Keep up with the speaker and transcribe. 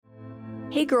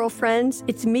Hey girlfriends,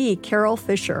 it's me, Carol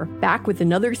Fisher, back with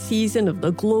another season of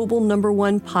the global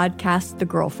 #1 podcast, The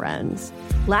Girlfriends.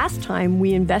 Last time,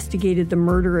 we investigated the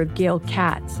murder of Gail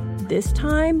Katz. This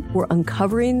time, we're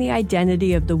uncovering the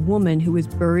identity of the woman who was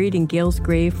buried in Gail's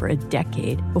grave for a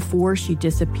decade before she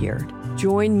disappeared.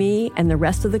 Join me and the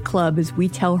rest of the club as we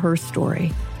tell her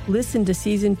story. Listen to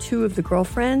Season 2 of The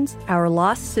Girlfriends, Our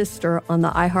Lost Sister on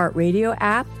the iHeartRadio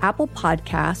app, Apple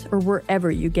Podcasts, or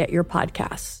wherever you get your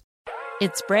podcasts.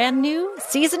 It's brand new,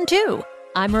 Season 2.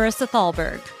 I'm Marissa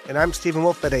Thalberg. And I'm Stephen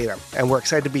Wolf Pereira. And we're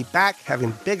excited to be back having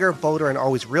bigger, bolder, and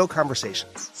always real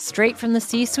conversations. Straight from the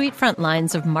C-suite front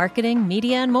lines of marketing,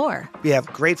 media, and more. We have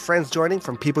great friends joining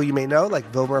from people you may know,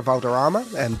 like Wilmer Valderrama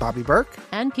and Bobby Burke.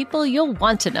 And people you'll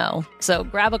want to know. So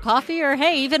grab a coffee or,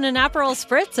 hey, even an Aperol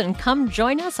Spritz and come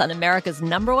join us on America's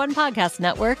 #1 podcast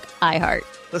network, iHeart.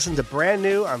 Listen to brand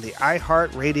new on the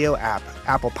iHeartRadio app,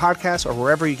 Apple Podcasts, or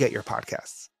wherever you get your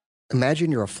podcasts.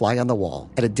 Imagine you're a fly on the wall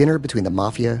at a dinner between the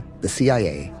mafia, the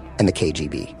CIA, and the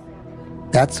KGB.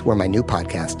 That's where my new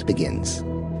podcast begins.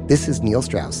 This is Neil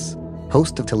Strauss,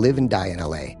 host of To Live and Die in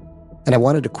LA, and I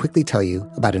wanted to quickly tell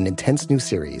you about an intense new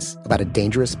series about a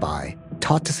dangerous spy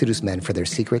taught to seduce men for their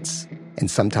secrets and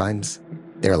sometimes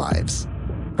their lives.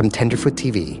 From Tenderfoot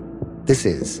TV, this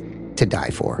is To Die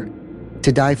For.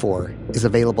 To Die For is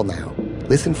available now.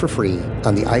 Listen for free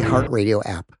on the iHeartRadio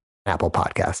app, Apple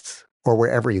Podcasts, or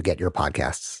wherever you get your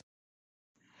podcasts.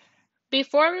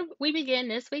 Before we begin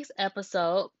this week's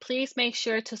episode, please make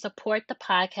sure to support the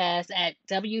podcast at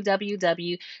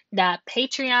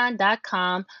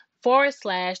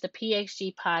www.patreon.com/the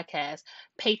PHG podcast.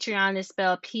 Patreon is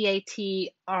spelled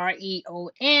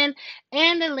Patreon,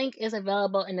 and the link is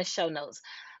available in the show notes.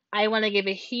 I want to give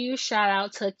a huge shout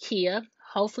out to Kia.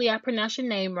 Hopefully I pronounced your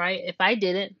name right. If I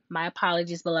didn't, my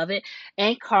apologies, beloved.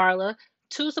 And Carla,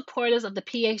 two supporters of the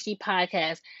PHG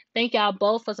podcast. Thank y'all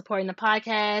both for supporting the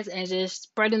podcast and just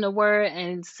spreading the word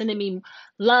and sending me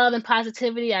love and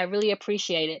positivity. I really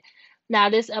appreciate it. Now,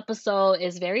 this episode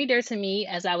is very dear to me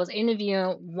as I was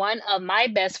interviewing one of my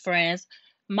best friends'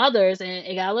 mothers, and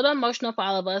it got a little emotional for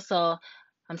all of us. So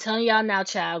I'm telling y'all now,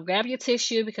 child, grab your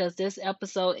tissue because this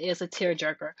episode is a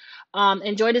tearjerker.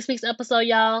 Enjoy this week's episode,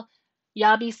 y'all.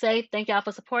 Y'all be safe. Thank y'all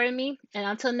for supporting me. And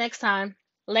until next time,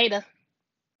 later.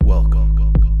 Welcome.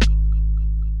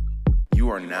 You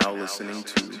are now listening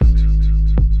to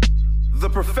The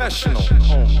Professional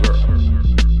Homegirl.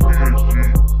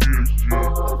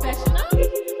 Professional?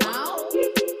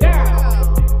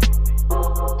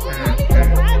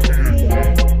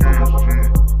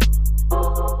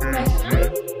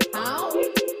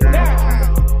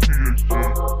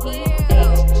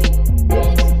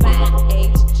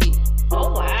 Oh,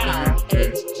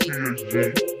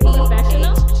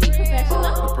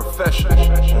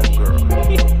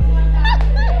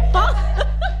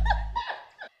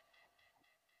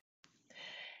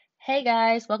 Hey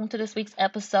guys, welcome to this week's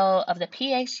episode of the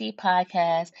PHG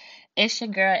podcast. It's your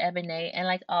girl Ebony, and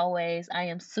like always, I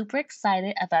am super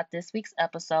excited about this week's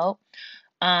episode.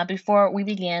 Before we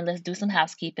begin, let's do some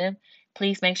housekeeping.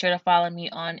 Please make sure to follow me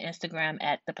on Instagram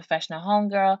at The Professional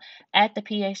Homegirl, at the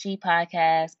PHG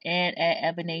podcast, and at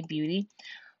Ebony Beauty.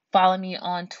 Follow me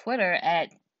on Twitter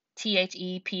at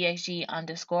THEPHG_.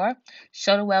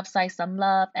 Show the website some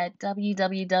love at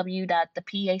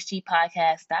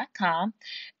www.thephgpodcast.com.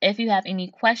 If you have any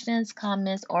questions,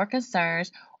 comments, or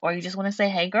concerns, or you just want to say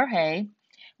hey girl hey,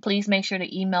 please make sure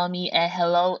to email me at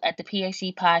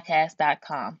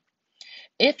hello@thephgpodcast.com.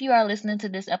 If you are listening to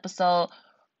this episode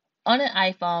on an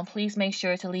iPhone, please make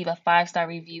sure to leave a 5-star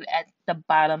review at the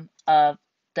bottom of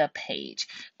the page.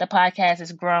 The podcast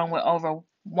is growing with over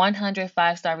 100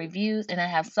 5-star reviews, and I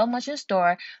have so much in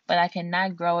store, but I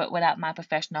cannot grow it without my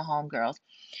professional homegirls.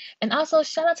 And also,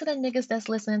 shout out to the niggas that's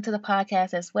listening to the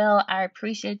podcast as well. I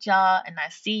appreciate y'all, and I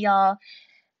see y'all.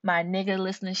 My nigga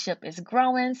listenership is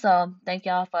growing, so thank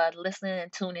y'all for listening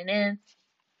and tuning in.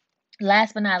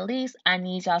 Last but not least, I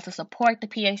need y'all to support the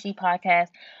PHG podcast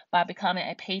by becoming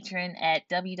a patron at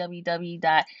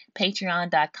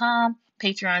www.patreon.com.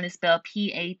 Patreon is spelled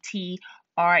Patreon/the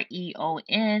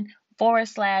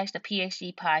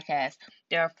PHG podcast.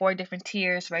 There are 4 different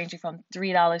tiers ranging from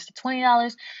 $3 to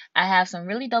 $20. I have some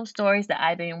really dope stories that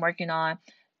I've been working on,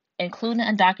 including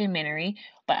a documentary,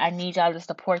 but I need y'all to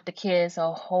support the kids,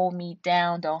 so hold me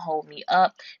down, don't hold me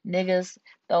up. Niggas,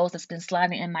 those that's been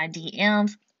sliding in my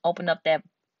DMs, open up that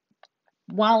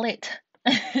wallet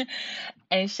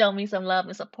and show me some love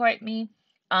and support me.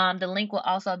 The link will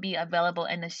also be available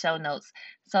in the show notes.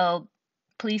 So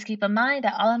please keep in mind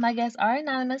that all of my guests are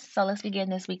anonymous, so let's begin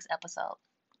this week's episode.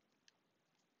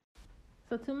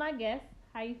 So to my guests,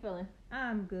 how you feeling?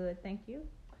 I'm good, thank you.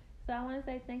 So I want to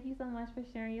say thank you so much for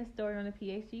sharing your story on the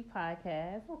PhD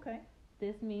podcast. Okay.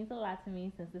 This means a lot to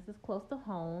me since this is close to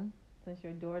home. Since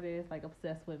your daughter is like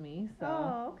obsessed with me. So.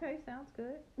 Oh, okay. Sounds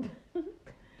good.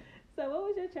 So what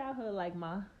was your childhood like,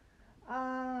 Ma?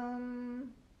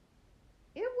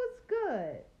 It was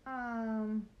good.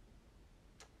 How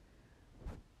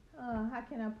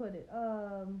can I put it?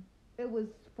 It was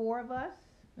 4 of us.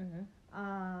 Mm-hmm.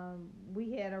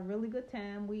 We had a really good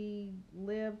time. We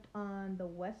lived on the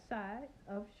west side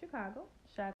of Chicago,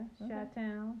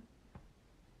 Chi-Town.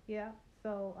 Yeah.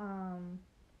 So, I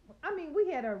mean, we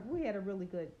had a really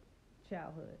good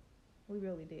childhood. We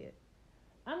really did.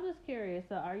 I'm just curious.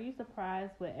 So, are you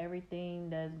surprised with everything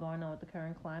that's going on with the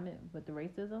current climate with the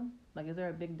racism? Like, is there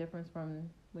a big difference from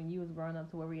when you was growing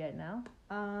up to where we at now?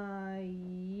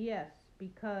 Yes,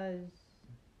 because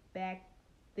back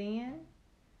then,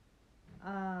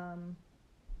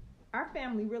 our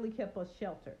family really kept us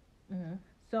sheltered. Mm-hmm.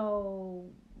 So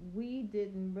we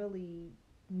didn't really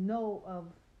know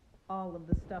of all of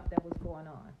the stuff that was going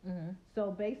on. Mm-hmm.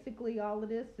 So basically, all of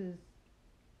this is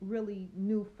really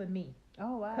new for me.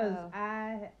 Oh, wow. Because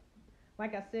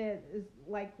like I said, it's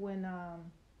like when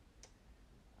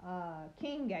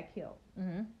King got killed.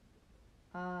 Mm-hmm.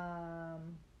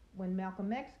 When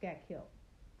Malcolm X got killed.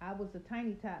 I was a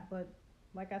tiny tot, but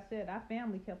like I said, our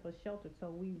family kept us sheltered, so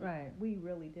we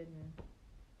really didn't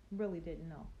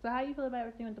know. So how you feel about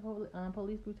everything with the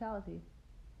police brutality?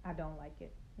 I don't like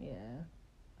it. Yeah.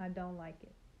 I don't like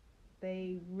it.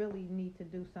 They really need to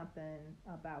do something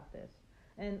about this.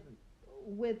 And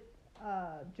with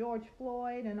George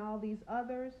Floyd and all these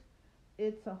others,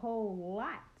 it's a whole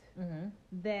lot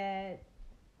that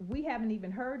we haven't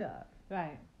even heard of.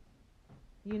 Right.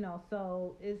 You know,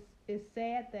 so it's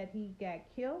sad that he got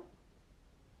killed,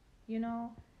 you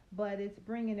know, but it's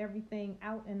bringing everything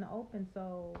out in the open,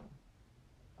 so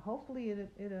hopefully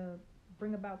it'll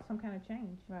bring about some kind of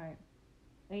change. Right.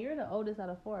 And you're the oldest out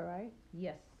of 4, right?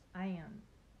 Yes, I am.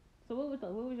 So what was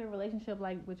your relationship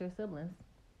like with your siblings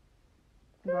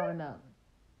growing up?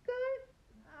 Good.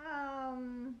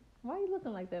 Why are you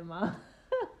looking like that, Mom?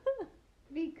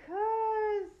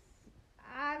 Because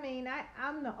I mean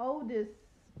I'm the oldest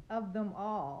of them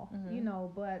all, you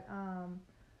know, but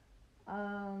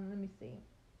let me see.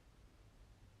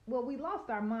 Well, we lost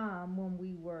our mom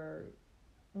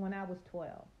when I was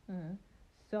 12. Mm-hmm.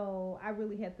 So I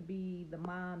really had to be the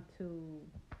mom to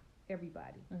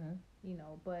everybody, you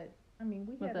know. But I mean,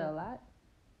 we had a lot.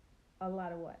 A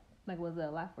lot of what? Like, was it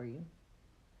a lot for you?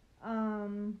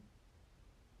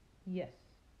 Yes,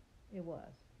 it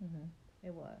was. Mm-hmm.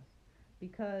 It was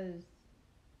because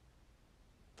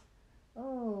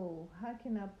how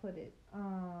can I put it?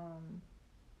 How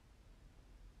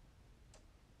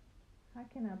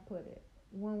can I put it?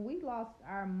 When we lost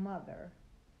our mother,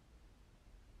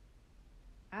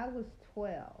 I was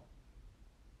 12,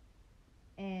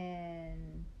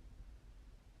 and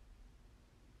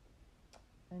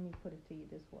let me put it to you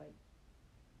this way.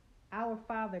 Our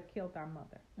father killed our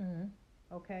mother,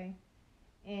 okay?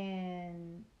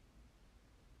 And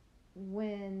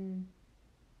when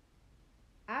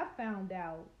I found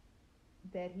out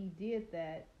that he did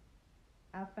that,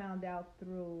 I found out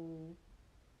through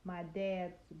my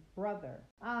dad's brother.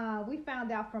 We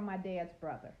found out from my dad's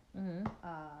brother. Mm-hmm.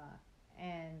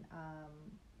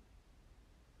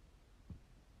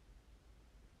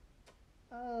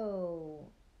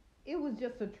 It was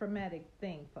just a traumatic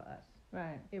thing for us.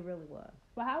 Right. It really was.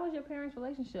 Well, how was your parents'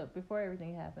 relationship before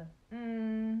everything happened?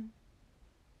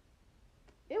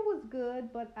 It was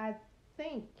good, but I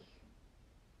think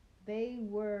they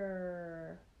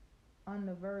were on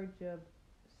the verge of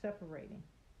separating.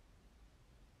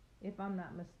 If I'm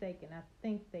not mistaken, I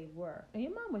think they were. And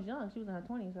your mom was young. She was in her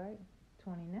 20s, right?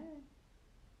 29.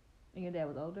 And your dad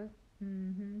was older?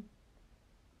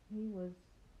 He was,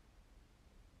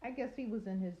 I guess he was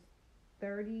in his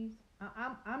 30s.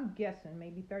 I'm guessing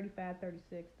maybe 35,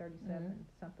 36, 37,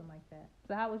 something like that.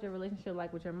 So how was your relationship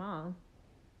like with your mom?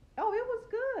 Oh, it was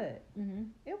good.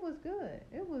 It was good.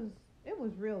 It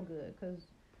was real good because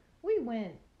we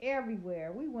went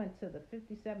everywhere. We went to the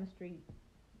 57th Street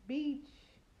beach.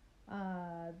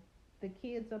 The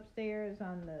kids upstairs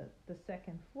on the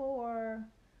second floor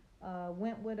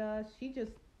went with us. She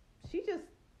just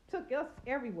took us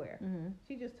everywhere.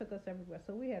 She just took us everywhere.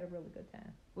 So we had a really good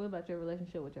time. What about your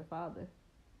relationship with your father?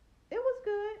 It was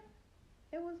good.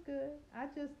 It was good. I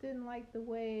just didn't like the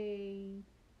way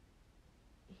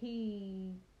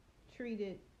he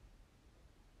treated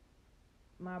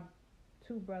my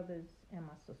 2 brothers and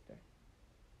my sister.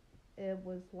 it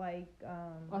was like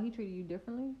Oh, he treated you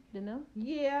differently than them?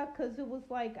 Yeah, because it was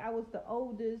like I was the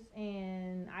oldest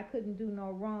and I couldn't do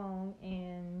no wrong,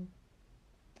 and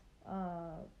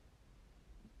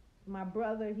my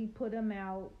brother, he put him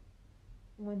out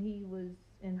when he was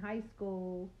in high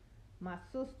school. My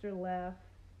sister left.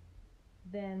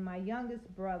 Then my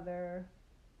youngest brother,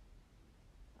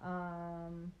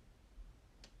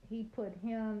 he put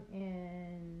him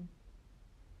in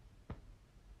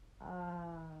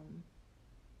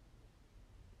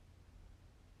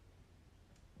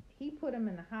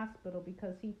the hospital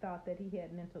because he thought that he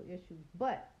had mental issues.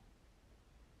 But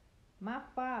my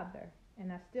father,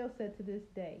 and I still said to this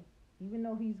day, even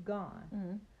though he's gone,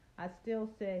 Mm-hmm. I still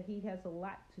said he has a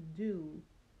lot to do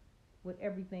with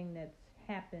everything that's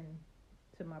happened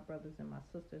to my brothers and my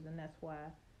sisters, and that's why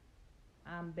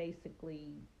I'm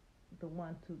basically the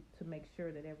one to make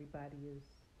sure that everybody is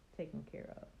taken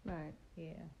care of. Right.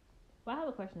 Yeah. Well, I have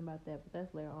a question about that, but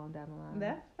that's later on down the line.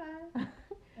 That's fine.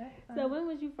 That's fine. So when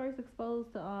was you first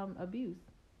exposed to abuse?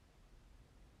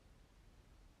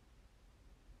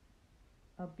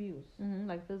 Abuse. Mm-hmm,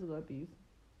 like physical abuse.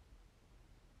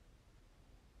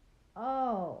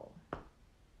 Oh.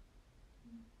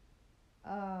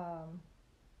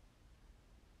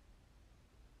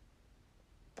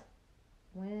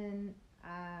 When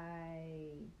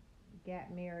I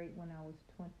got married when I was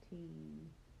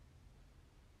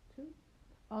 22.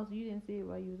 Oh, so you didn't see it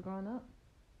while you was growing up?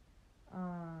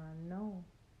 No,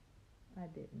 I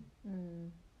didn't.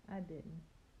 I didn't.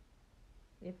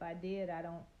 If I did, I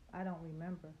don't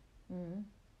remember. I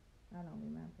don't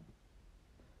remember.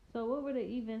 So what were the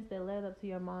events that led up to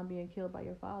your mom being killed by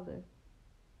your father?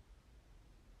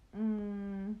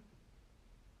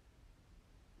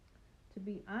 To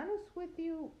be honest with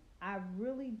you, I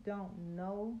really don't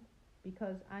know,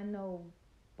 because I know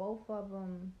both of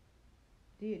them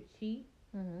did cheat.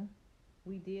 Mm-hmm.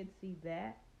 We did see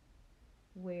that,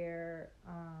 where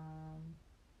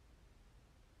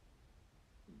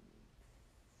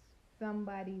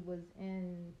somebody was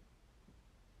in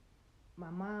my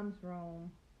mom's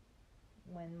room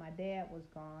when my dad was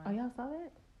gone. Oh, y'all saw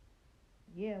that?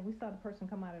 Yeah, we saw the person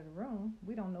come out of the room.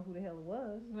 We don't know who the hell it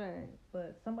was. Right.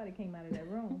 But somebody came out of that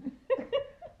room.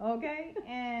 Okay?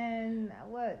 And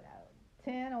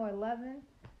 10 or 11?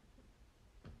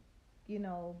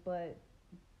 But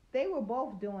they were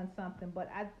both doing something, but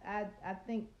I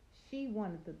think she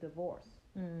wanted the divorce.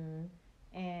 And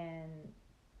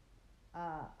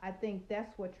I think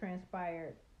that's what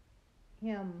transpired,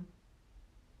 him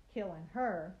killing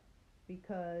her,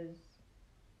 because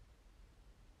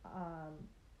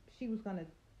she was going to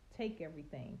take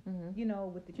everything,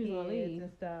 with the kids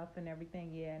and stuff and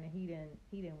everything. Yeah, and he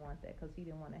didn't want that, because he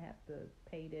didn't want to have to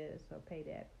pay this or pay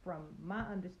that, from my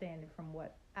understanding, from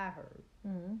what I heard.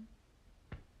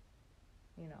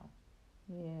 Yeah.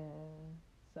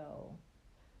 So.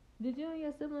 Did you and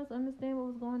your siblings understand what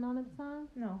was going on at the time?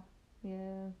 No.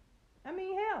 Yeah. I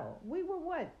mean, hell, we were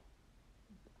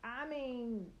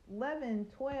 11,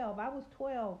 12. I was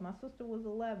 12. My sister was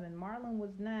 11. Marlon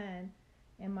was 9.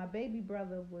 And my baby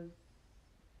brother was,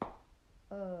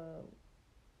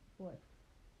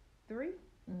 3?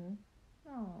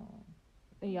 Oh.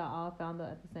 And y'all all found out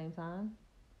at the same time?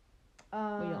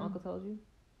 When your uncle told you?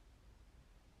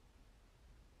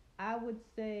 I would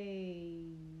say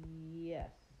yes.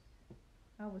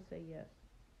 I would say yes.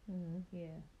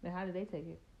 Yeah. And how did they take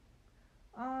it?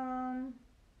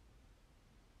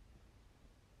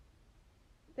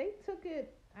 They took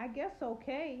it, I guess,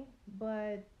 okay,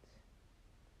 but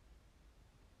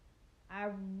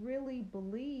I really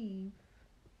believe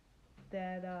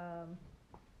that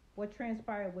what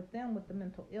transpired with them, with the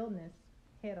mental illness,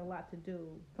 had a lot to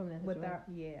do with our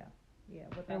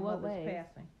with our mother's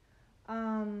passing.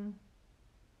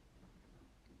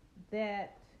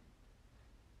 That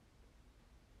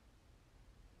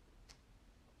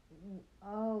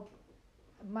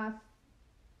my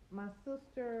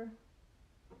sister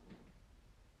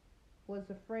was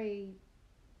afraid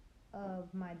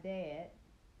of my dad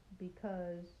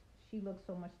because she looked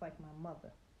so much like my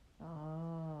mother.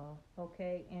 Oh.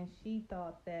 Okay, and she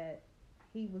thought that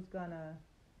he was gonna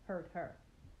hurt her.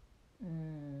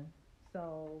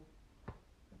 So,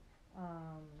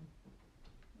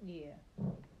 yeah.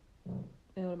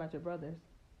 And what about your brothers?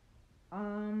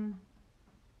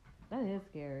 That is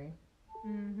scary.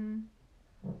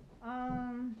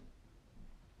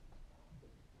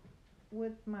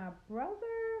 With my brother,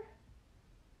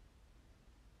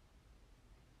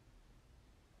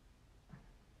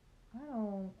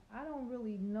 I don't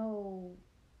really know.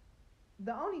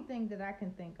 The only thing that I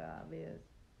can think of is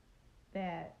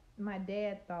that my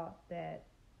dad thought that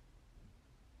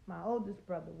My oldest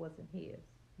brother wasn't his,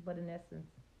 but in essence,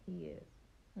 he is.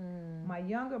 My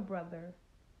younger brother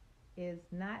is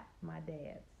not my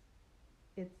dad's.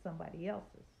 It's somebody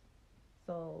else's.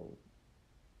 So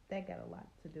that got a lot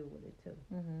to do with it too.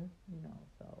 You know,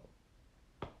 so.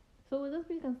 So would this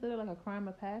be considered like a crime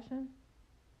of passion?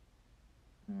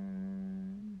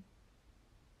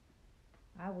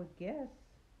 I would guess.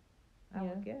 I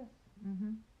would guess.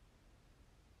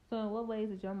 So in what ways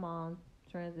did your mom's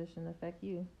transition affect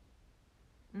you?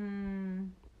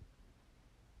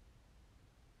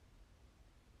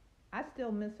 I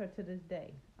still miss her to this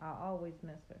day. I always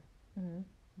miss her.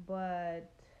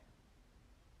 But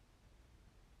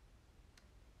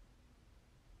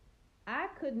I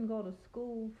couldn't go to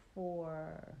school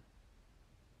for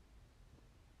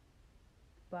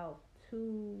about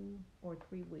 2 or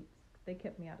 3 weeks. They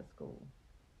kept me out of school.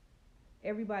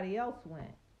 Everybody else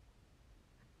went,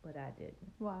 but I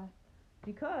didn't. Why?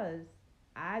 Because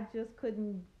I just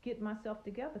couldn't get myself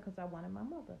together because I wanted my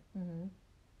mother.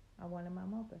 I wanted my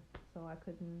mother. So I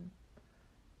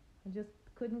just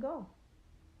couldn't go.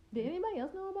 Did anybody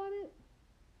else know about it?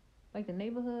 Like the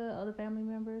neighborhood, other family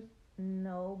members?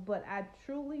 No, but I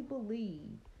truly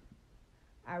believe,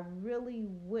 I really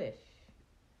wish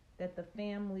that the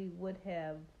family would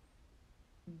have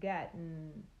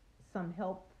gotten some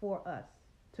help for us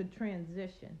to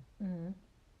transition.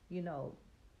 You know,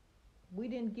 we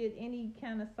didn't get any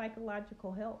kind of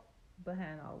psychological help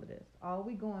behind all of this. All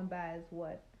we going by is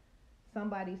what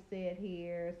somebody said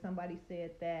here, somebody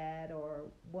said that,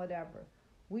 or whatever.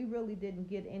 We really didn't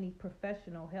get any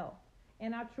professional help.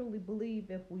 And I truly believe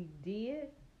if we did,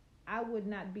 I would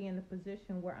not be in a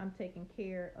position where I'm taking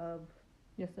care of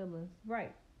your siblings.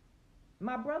 Right.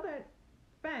 My brother,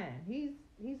 fine. He's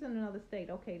in another state.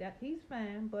 Okay, that he's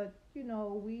fine, but you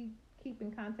know, we keep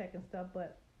in contact and stuff.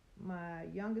 But my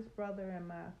youngest brother and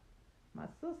my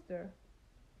sister,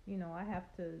 you know, I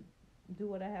have to do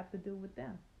what I have to do with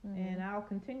them. And I'll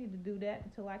continue to do that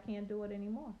until I can't do it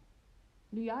anymore.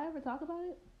 Do y'all ever talk about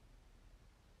it?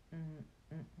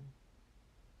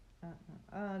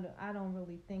 I don't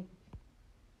really think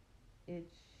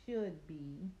it should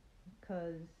be,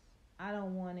 because I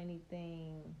don't want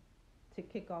anything to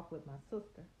kick off with my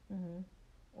sister.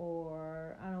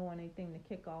 Or I don't want anything to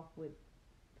kick off with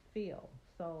Phil.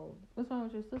 So what's wrong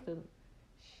with your sister?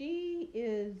 She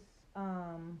is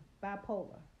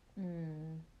bipolar.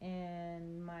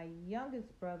 And my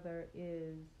youngest brother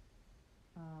is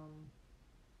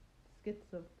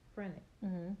schizophrenic.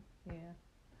 Yeah.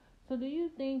 So do you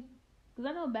think, because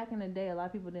I know back in the day a lot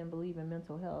of people didn't believe in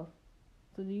mental health,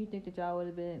 so do you think that y'all would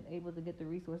have been able to get the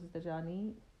resources that y'all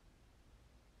need?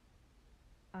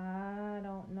 I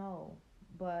don't know,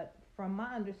 but from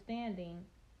my understanding,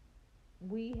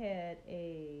 we had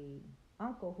a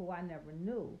uncle who I never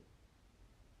knew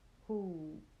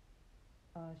who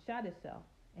shot himself,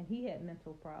 and he had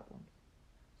mental problems.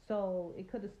 So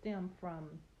it could have stemmed from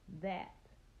that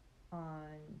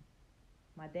on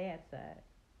my dad's side.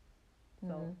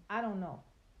 So I don't know.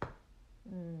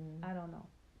 I don't know.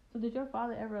 So did your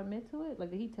father ever admit to it?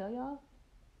 Like, did he tell y'all?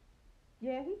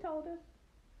 Yeah, he told us.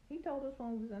 He told us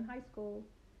when we was in high school,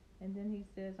 and then he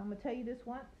says, "I'm gonna tell you this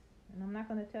once, and I'm not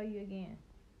gonna tell you again."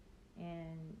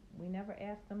 And we never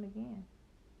asked him again.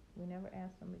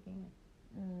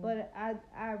 But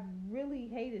I really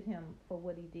hated him for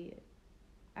what he did.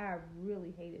 I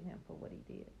really hated him for what he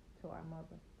did to our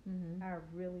mother. I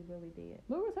really, really did.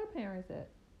 Where was her parents at?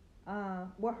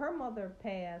 Well, her mother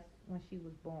passed when she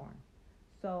was born.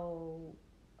 So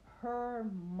her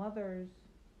mother's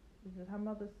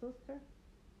sister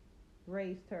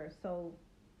raised her. So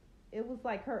it was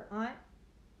like her aunt,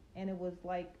 and it was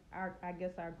like our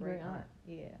great aunt.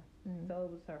 Yeah. So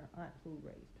it was her aunt who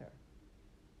raised her.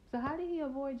 So how did he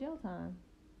avoid jail time?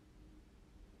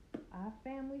 Our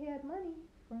family had money,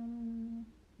 from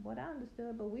what I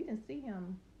understood, but we didn't see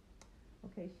him.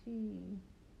 Okay, she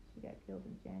got killed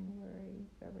in January,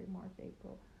 February, March,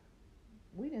 April.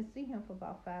 We didn't see him for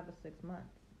about 5 or 6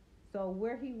 months. So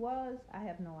where he was, I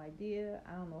have no idea.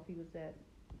 I don't know if he was at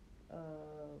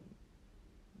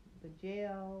the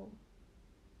jail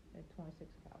at 26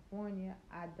 California.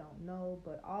 I don't know,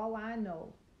 but all I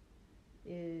know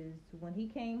is when he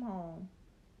came home,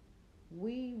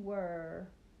 we were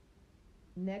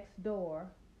next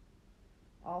door.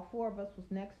 All 4 of us was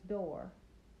next door,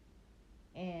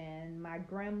 and my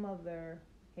grandmother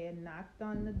had knocked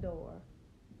on the door,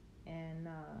 and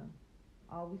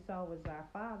all we saw was our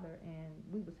father, and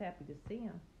we was happy to see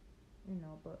him, you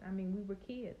know. But I mean, we were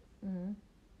kids.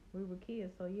 We were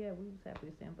kids, so yeah, we was happy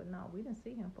to see him. But no, we didn't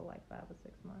see him for like 5 or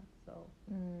 6 months. So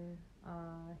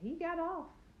he got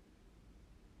off.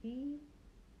 He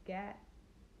got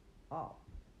off.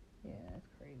 Yeah, that's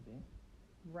crazy.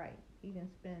 Right. He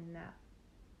didn't spend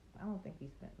I don't think he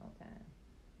spent no time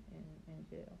in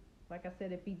jail. Like I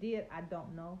said, if he did, I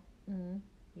don't know. Mm-hmm.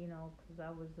 You know, because I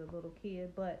was a little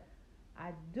kid. But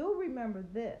I do remember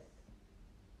this.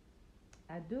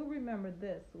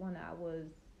 When I was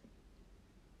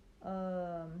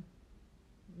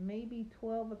maybe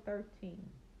 12 or 13.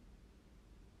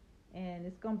 And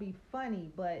it's going to be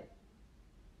funny, but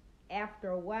after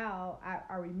a while,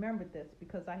 I remembered this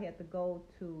because I had to go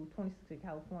to 26 in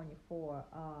California for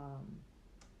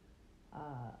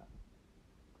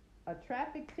a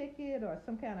traffic ticket or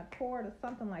some kind of court or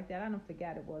something like that. I don't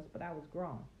forget it was, but I was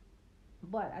grown.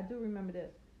 But I do remember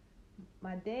this.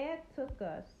 My dad took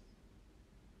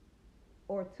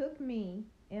me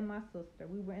and my sister.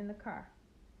 We were in the car.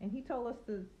 And he told us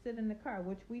to sit in the car,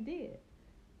 which we did.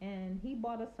 And he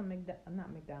bought us some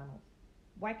not McDonald's,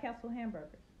 White Castle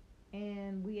hamburgers.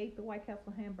 And we ate the White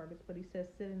Castle hamburgers, but he said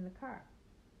sit in the car.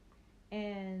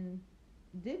 And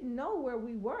didn't know where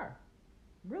we were.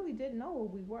 Really didn't know where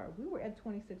we were. We were at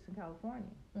 26 in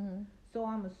California. Mm-hmm. So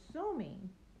I'm assuming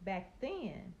back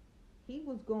then he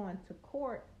was going to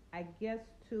court, I guess,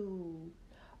 to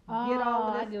get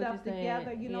all of this stuff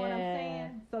together. You know what I'm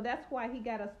saying? So that's why he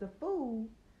got us the food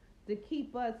to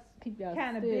keep us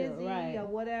kind of busy, right, or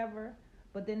whatever.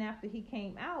 But then after he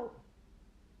came out,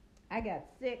 I got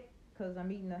sick because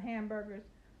I'm eating the hamburgers.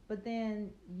 But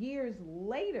then years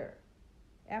later,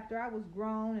 after I was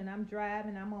grown and I'm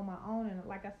driving, I'm on my own, and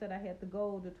like I said, I had to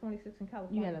go to 26 in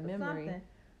California you had a memory. Something.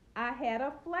 I had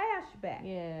a flashback.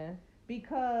 Yeah.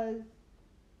 Because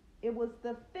it was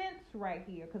the fence right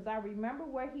here, because I remember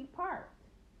where he parked.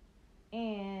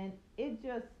 And it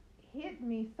just hit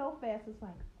me so fast. It's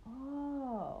like,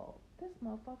 oh, this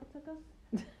motherfucker took us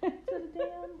to the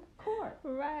damn court.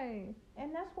 Right.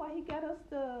 And that's why he got us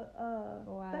the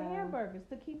hamburgers,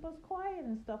 to keep us quiet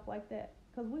and stuff like that.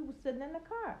 Because we were sitting in the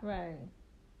car. Right.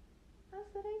 I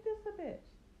said, ain't this a bitch?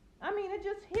 I mean, it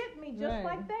just hit me just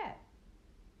like that.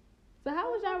 So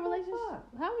how was y'all relationship?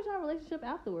 How was y'all relationship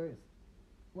afterwards?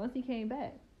 Once he came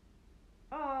back?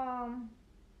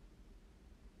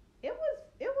 It was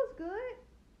good.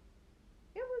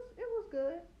 It was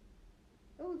good.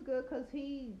 It was good because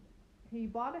he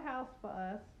bought a house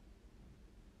for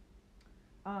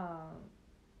us.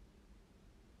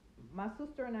 My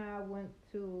sister and I went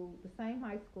to the same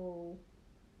high school.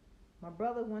 My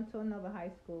brother went to another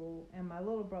high school, and my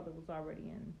little brother was already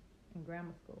in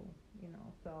grammar school, you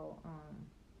know. So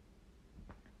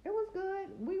it was good.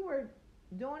 We were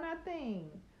doing our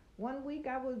thing. One week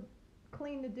I would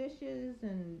clean the dishes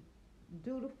and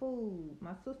do the food.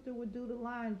 My sister would do the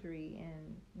laundry,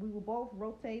 and we would both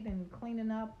rotate and cleaning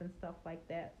up and stuff like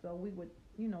that. So we would,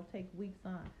 you know, take weeks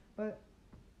on. But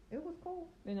it was cool.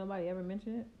 Did nobody ever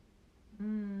mention it?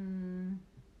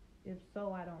 If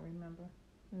so, I don't remember.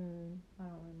 I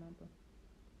don't remember.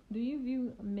 Do you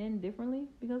view men differently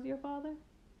because of your father?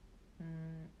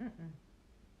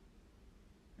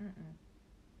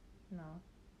 No,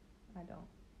 I don't.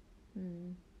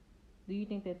 Do you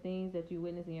think that things that you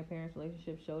witnessed in your parents'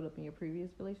 relationship showed up in your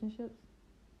previous relationships?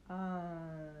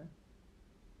 I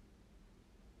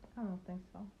don't think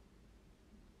so.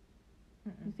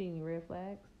 You see any red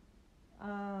flags?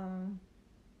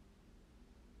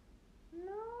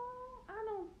 No, I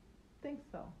don't think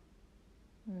so.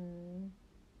 I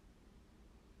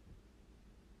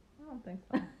don't think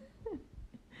so.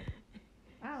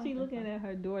 She looking at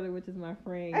her daughter, which is my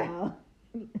friend, y'all,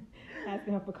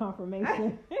 asking her for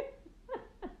confirmation.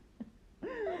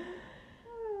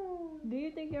 Do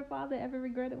you think your father ever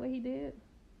regretted what he did?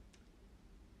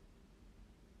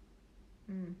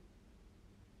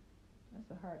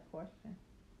 That's a hard question.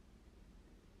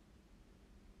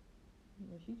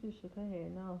 Well, she just shook her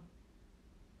head no.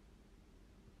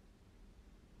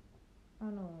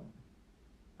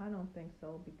 I don't think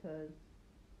so, because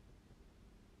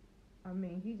I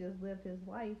mean, he just lived his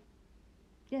life.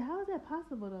 Yeah, how is that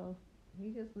possible though? He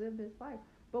just lived his life.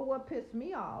 But what pissed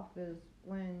me off is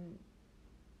when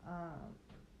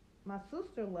my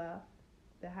sister left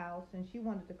the house and she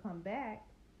wanted to come back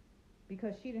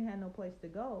because she didn't have no place to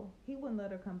go. He wouldn't let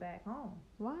her come back home.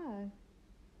 Why?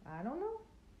 I don't know.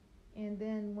 And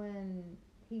then when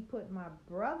he put my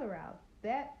brother out,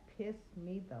 that pissed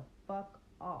me the fuck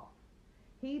off.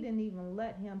 He didn't even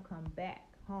let him come back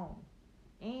home.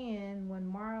 And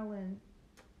when Marlon,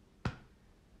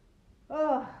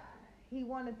 he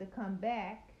wanted to come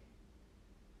back,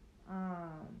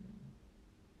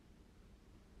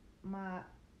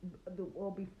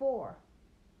 before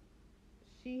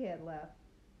she had left,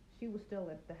 she was still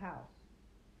at the house.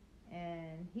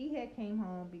 And he had came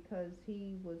home because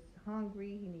he was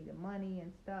hungry, he needed money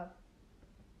and stuff.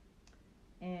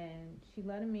 And she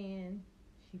let him in,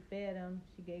 she fed him,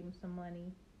 she gave him some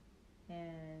money.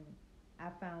 And I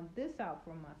found this out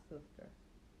from my sister,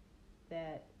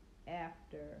 that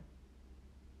after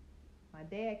my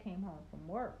dad came home from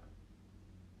work,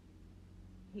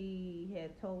 he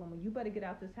had told him, well, you better get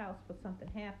out this house before something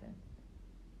happens.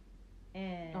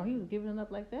 And oh, he was giving it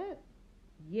up like that?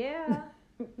 Yeah.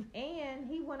 And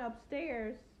he went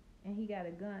upstairs and he got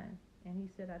a gun. And he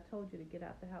said, I told you to get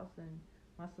out the house. And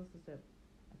my sister said,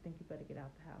 I think you better get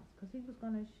out the house. Because she was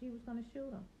going to shoot him.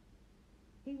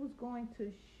 He was going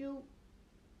to shoot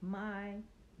my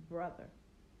brother.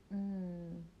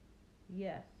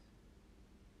 Yes.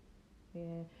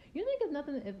 Yeah. You think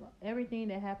if everything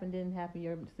that happened didn't happen,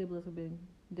 your siblings would have been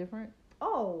different?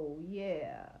 Oh,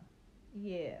 yeah.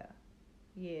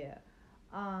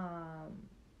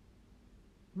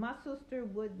 My sister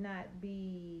would not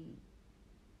be,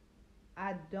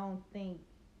 I don't think,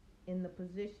 in the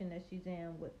position that she's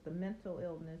in with the mental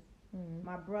illness.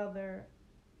 My brother,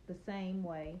 the same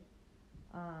way.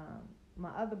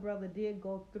 My other brother did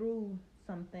go through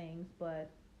some things, but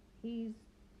he's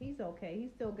okay.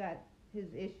 He's still got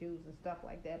his issues and stuff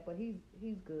like that, but he's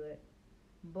good.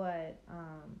 But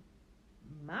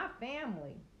my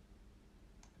family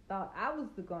thought I was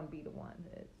going to be the one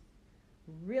that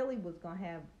really was going to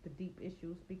have the deep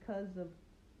issues because of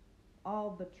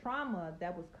all the trauma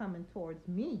that was coming towards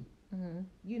me.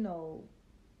 You know,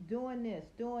 doing this,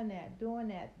 doing that,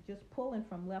 just pulling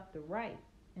from left to right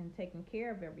and taking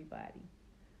care of everybody.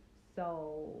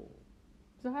 So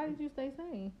how did you stay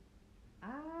sane?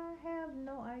 I have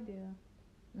no idea.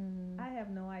 I have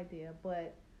no idea,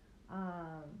 but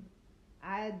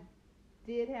I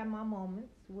did have my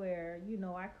moments where, you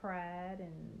know, I cried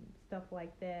and stuff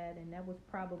like that, and that was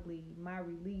probably my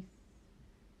release,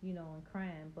 you know, in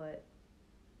crying, but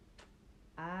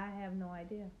I have no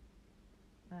idea.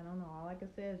 I don't know. All I can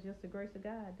say is just the grace of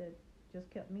God that just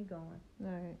kept me going.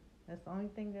 All right. That's the only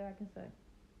thing that I can say.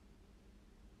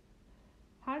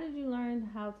 How did you learn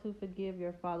how to forgive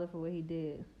your father for what he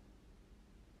did?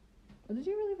 Or did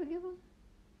you really forgive him?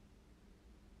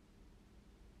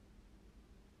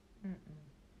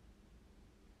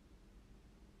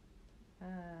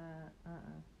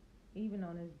 Even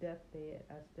on his deathbed,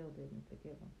 I still didn't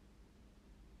forgive him.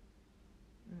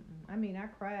 I mean, I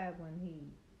cried when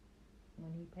he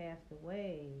passed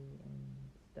away and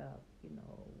stuff. You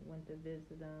know, went to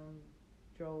visit him,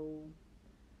 drove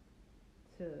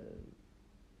to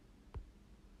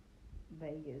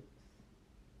Vegas,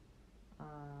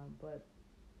 but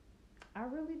I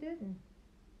really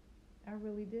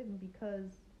didn't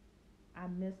because I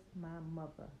miss my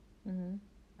mother.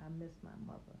 I miss my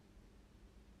mother,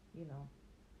 you know.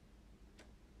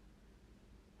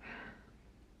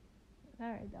 All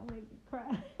right, don't make me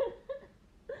cry.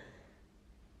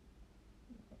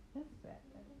 That's sad.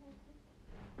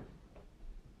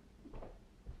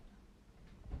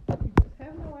 You just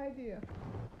have no idea.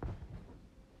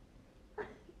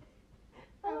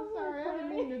 I'm sorry, I didn't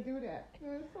mean to do that.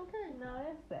 No, it's okay. No,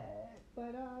 that's sad.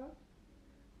 But I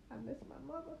miss my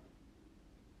mother,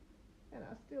 and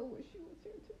I still wish she was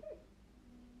here today.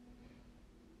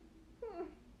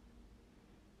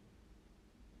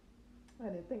 I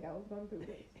didn't think I was going to do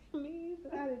this. Me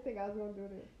either. I didn't think I was going to do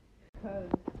this because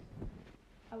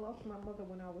I lost my mother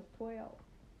when I was 12.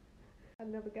 I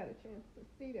never got a chance to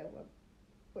see that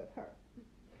with her,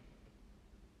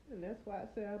 and that's why I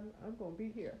said I'm going to be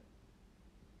here.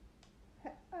 I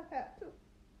have to.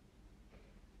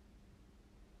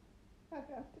 I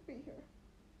have to be here.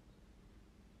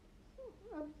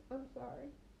 I'm sorry.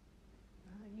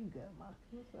 You good, Ma.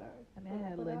 I'm sorry. I mean, I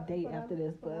had a little date after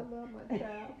this, but I love my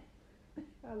child.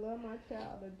 I love my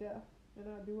child to death, and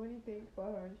I'll do anything for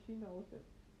her, and she knows it.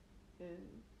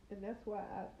 And that's why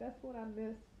that's what I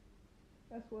miss.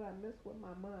 That's what I miss with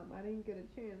my mom. I didn't get a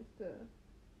chance to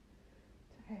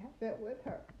have that with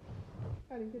her.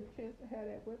 I didn't get a chance to have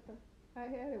that with her. I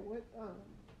had it with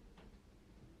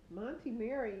Monty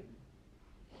Mary.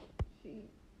 She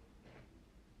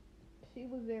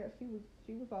was there.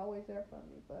 She was always there for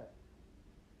me, but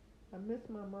I miss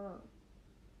my mom.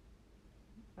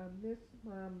 I miss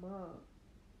my mom.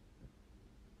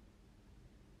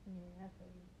 yeah, I feel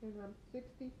you. And I'm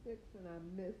 66 and I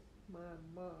miss my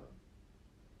mom.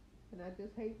 And I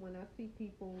just hate when I see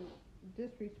people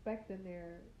disrespecting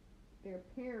their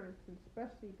parents, and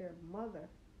especially their mother,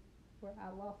 where I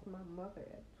lost my mother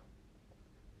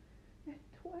at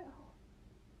 12.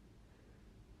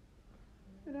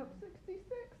 And I'm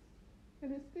 66,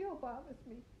 and it still bothers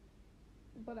me.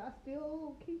 but I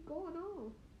still keep going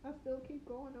on. I still keep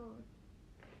going on.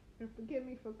 And forgive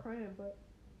me for crying, but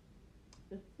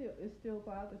it still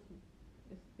bothers me.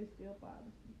 It still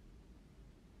bothers me.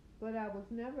 But I was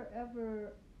never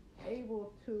ever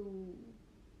able to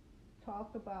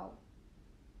talk about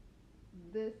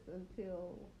this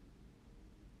until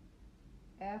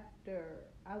after,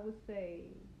 I would say,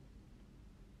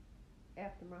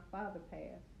 after my father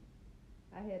passed.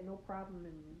 I had no problem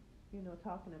in,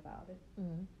 talking about it,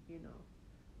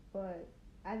 but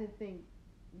I didn't think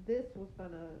this was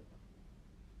gonna,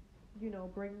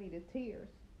 bring me to tears,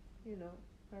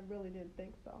 I really didn't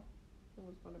think so. It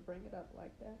was gonna bring it up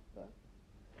like that, but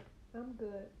I'm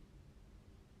good.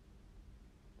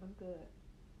 I'm good.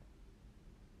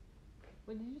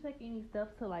 But did you take any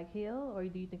steps to like heal, or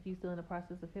do you think you're still in the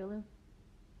process of healing?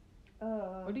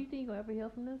 Or do you think you'll ever heal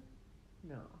from this?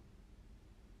 No.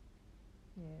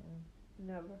 Yeah.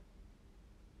 Never.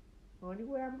 Only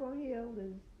way I'm gonna heal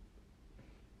is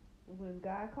when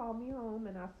God called me home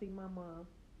and I see my mom.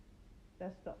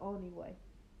 That's the only way.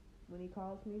 When he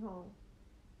calls me home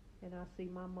and I see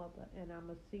my mother, and I'm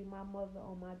gonna see my mother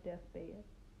on my deathbed.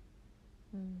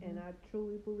 Mm-hmm. And I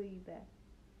truly believe that.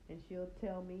 And she'll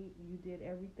tell me, you did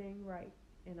everything right,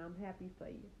 and I'm happy for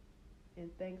you.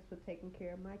 And thanks for taking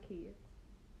care of my kids.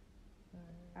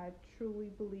 I truly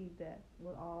believe that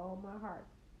with all my heart.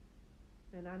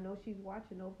 And I know she's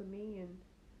watching over me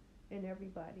and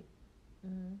everybody.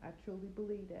 Mm-hmm. I truly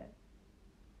believe that.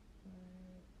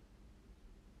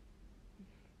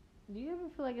 Do you ever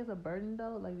feel like it's a burden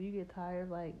though? Like, do you get tired of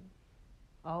like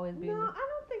always being? No, I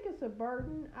don't think it's a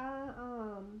burden.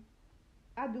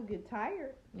 I do get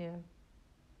tired. Yeah.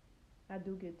 I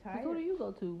do get tired. Who do you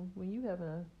go to when you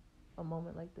having a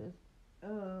moment like this? I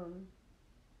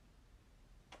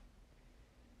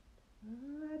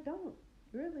don't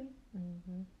really.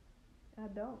 Mm-hmm. I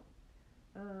don't.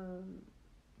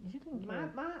 You think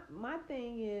my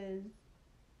thing is,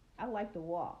 I like to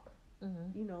walk.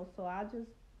 Mm-hmm. So I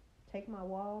just take my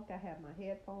walk. I have my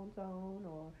headphones on,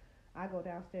 or I go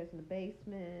downstairs in the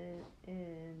basement,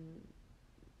 and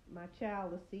my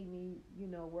child will see me,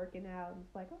 working out, and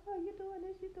it's like, oh, you're doing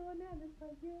this, you're doing that, and it's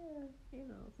like, yeah,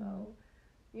 so,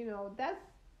 that's,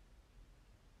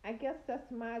 I guess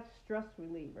that's my stress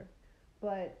reliever,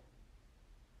 but,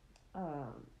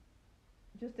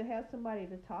 just to have somebody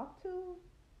to talk to,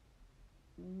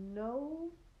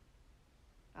 no,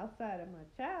 outside of my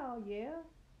child, yeah,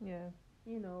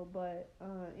 but,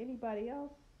 anybody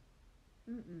else,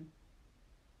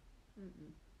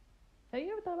 Have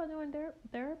you ever thought about doing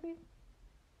therapy?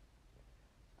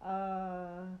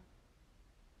 No.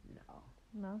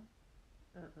 No.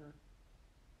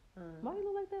 Why you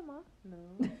look like that, Mom? No.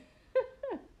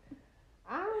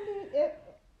 I don't need it.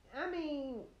 I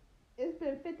mean, it's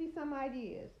been 50 some odd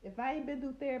years. If I ain't been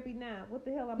through therapy now, what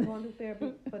the hell I'm going to do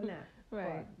therapy for now?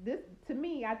 Right. This, to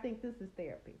me, I think this is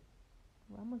therapy.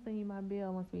 Well, I'm gonna send you my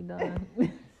bill once we done.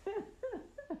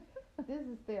 This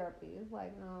is therapy. It's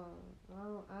like, no,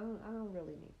 I don't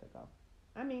really need to go.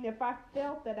 I mean, if I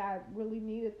felt that I really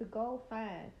needed to go,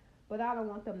 fine. But I don't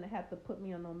want them to have to put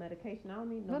me on no medication. I don't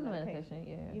need no medication.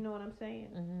 Yeah. You know what I'm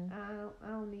saying? Mm-hmm. I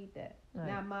don't need that. Right.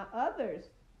 Now my others,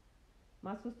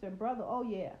 my sister and brother, oh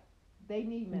yeah, they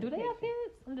need medication. Do they have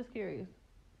kids? I'm just curious.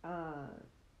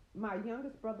 My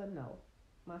youngest brother, no.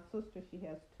 My sister, she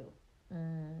has 2.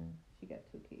 She got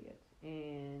 2 kids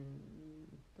and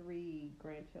 3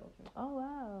 grandchildren. Oh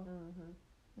wow.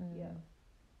 Yeah.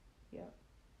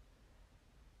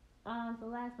 So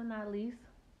last but not least.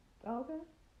 Okay.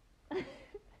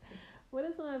 What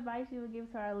is some advice you would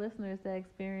give to our listeners that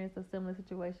experience a similar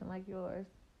situation like yours?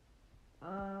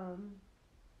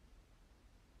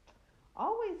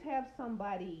 Always have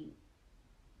somebody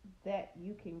that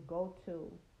you can go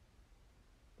to,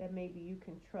 that maybe you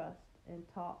can trust and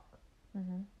talk.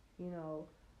 Mm-hmm.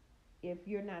 If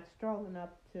you're not strong enough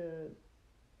to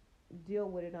deal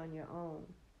with it on your own,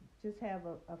 just have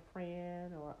a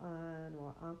friend or aunt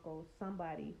or uncle,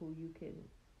 somebody who you can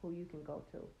go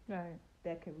to, right,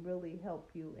 that can really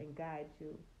help you and guide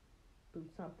you through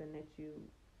something that you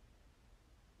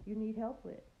need help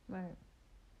with. Right.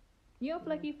 You don't feel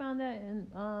like you found that in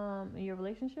your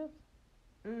relationships?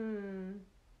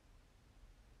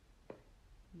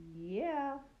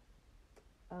 Yeah.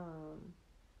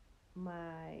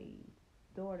 My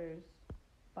daughter's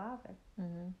father.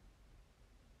 Mm-hmm.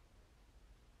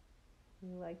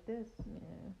 Like this.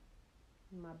 Yeah.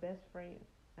 My best friend.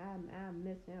 I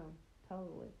miss him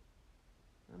totally.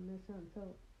 I miss him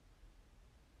too.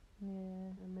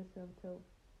 Yeah. I miss him too.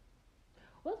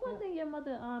 What's one thing your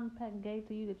mother gave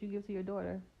to you that you give to your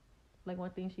daughter? Like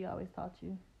one thing she always taught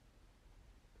you?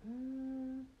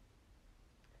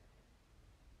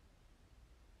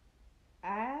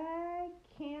 I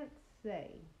can't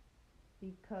say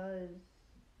because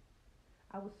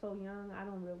I was so young. I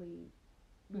don't really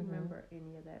remember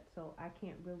any of that, so I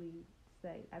can't really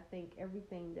say. I think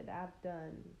everything that I've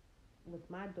done with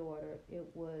my daughter, it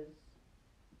was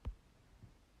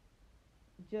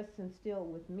just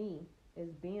instilled with me as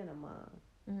being a mom.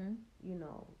 You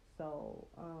know, so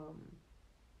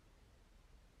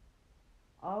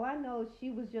all I know is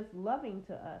she was just loving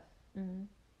to us.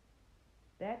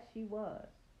 That she was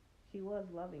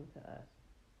loving to us,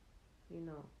 you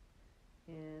know,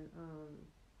 and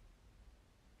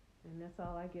that's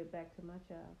all I give back to my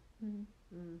child.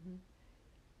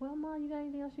 Well, Mom, you got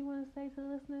anything else you want to say to the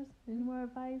listeners? Any more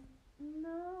advice?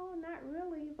 No, not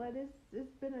really, but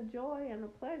it's been a joy and a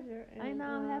pleasure. And, I know,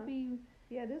 I'm happy.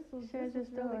 Yeah, this was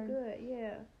really good.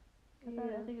 Yeah. I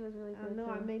think it was really good. I know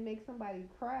too. I may make somebody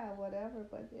cry or whatever,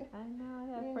 but yeah. I know, I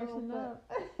gotta freshen up.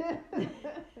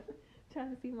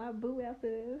 Trying to see my boo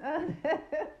after this.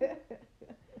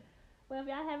 Well, if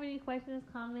y'all have any questions,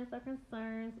 comments, or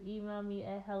concerns, email me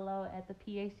at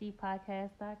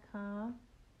hello@thephgpodcast.com.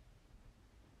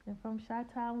 And from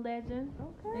Chi-Town Legend.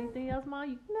 Okay. Anything else,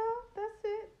 Mom? No, that's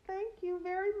it. Thank you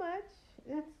very much.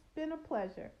 It's been a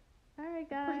pleasure. All right,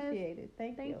 guys. Appreciate it.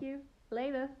 Thank you.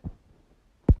 Later.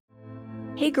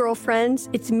 Hey girlfriends,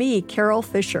 it's me, Carol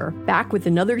Fisher, back with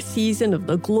another season of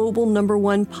the global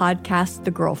 #1 podcast,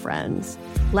 The Girlfriends.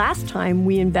 Last time,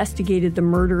 we investigated the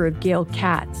murder of Gail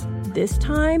Katz. This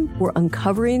time, we're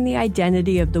uncovering the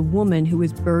identity of the woman who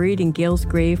was buried in Gail's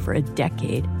grave for a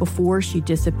decade before she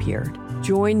disappeared.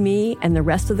 Join me and the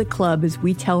rest of the club as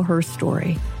we tell her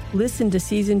story. Listen to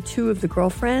Season 2 of The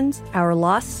Girlfriends, Our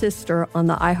Lost Sister on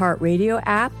the iHeartRadio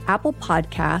app, Apple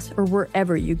Podcasts, or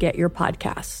wherever you get your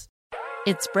podcasts.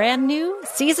 It's brand new,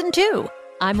 Season 2.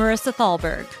 I'm Marissa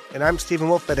Thalberg. And I'm Stephen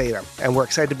Wolf Bedeta, and we're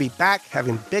excited to be back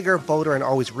having bigger, bolder, and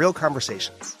always real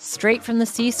conversations. Straight from the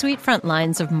C-suite front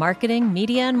lines of marketing,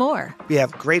 media, and more. We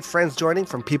have great friends joining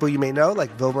from people you may know,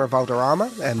 like Vilmer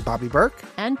Valderrama and Bobby Burke.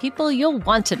 And people you'll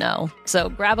want to know. So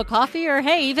grab a coffee or,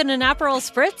 hey, even an Aperol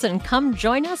Spritz and come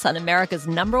join us on America's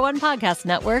 #1 podcast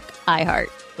network, iHeart.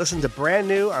 Listen to brand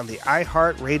new on the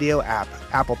iHeartRadio app,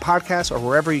 Apple Podcasts, or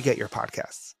wherever you get your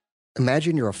podcasts.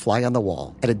 Imagine you're a fly on the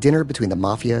wall at a dinner between the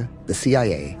mafia, the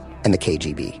CIA, and the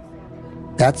KGB.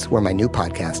 That's where my new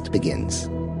podcast begins.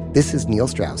 This is Neil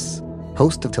Strauss,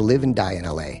 host of To Live and Die in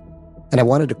LA, and I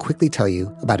wanted to quickly tell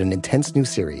you about an intense new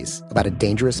series about a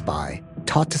dangerous spy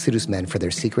taught to seduce men for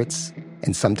their secrets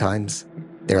and sometimes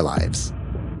their lives.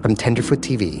 From Tenderfoot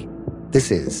TV,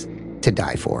 this is To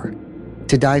Die For.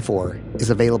 To Die For is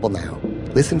available now.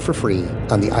 Listen for free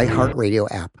on the iHeartRadio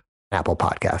app, Apple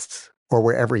Podcasts, or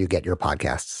wherever you get your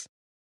podcasts.